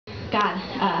God,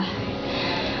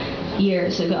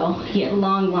 years ago, yeah,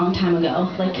 long time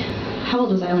ago. Like, how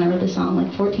old was I when I wrote this song?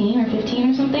 Like 14 or 15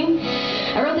 or something?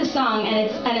 I wrote this song, and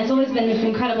it's always been this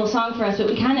incredible song for us, but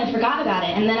we kind of forgot about it.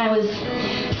 And then I was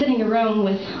sitting in a room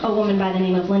with a woman by the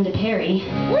name of Linda Perry.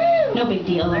 No big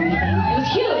deal or anything. It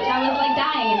was huge. I was like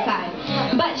dying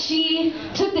inside. But she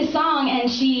took this song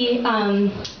and she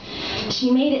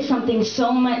made it something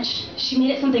so much. She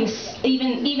made it something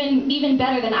even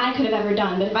better than I could have ever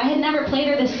done. But if I had never played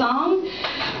her this song,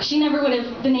 she never would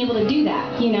have been able to do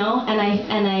that, you know. And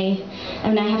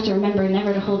I have to remember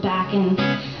never to hold back. And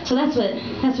so that's what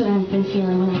I've been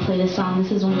feeling when I play this song.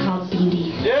 This is one called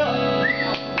Beauty. Yeah.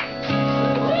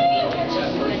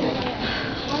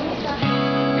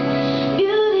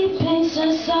 Beauty paints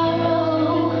her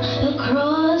sorrow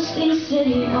across these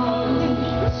city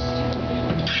walls.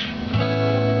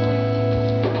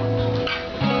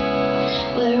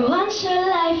 Where once her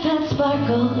life had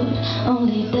sparkled,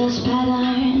 only dust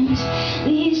patterns.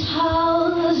 These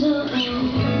halls of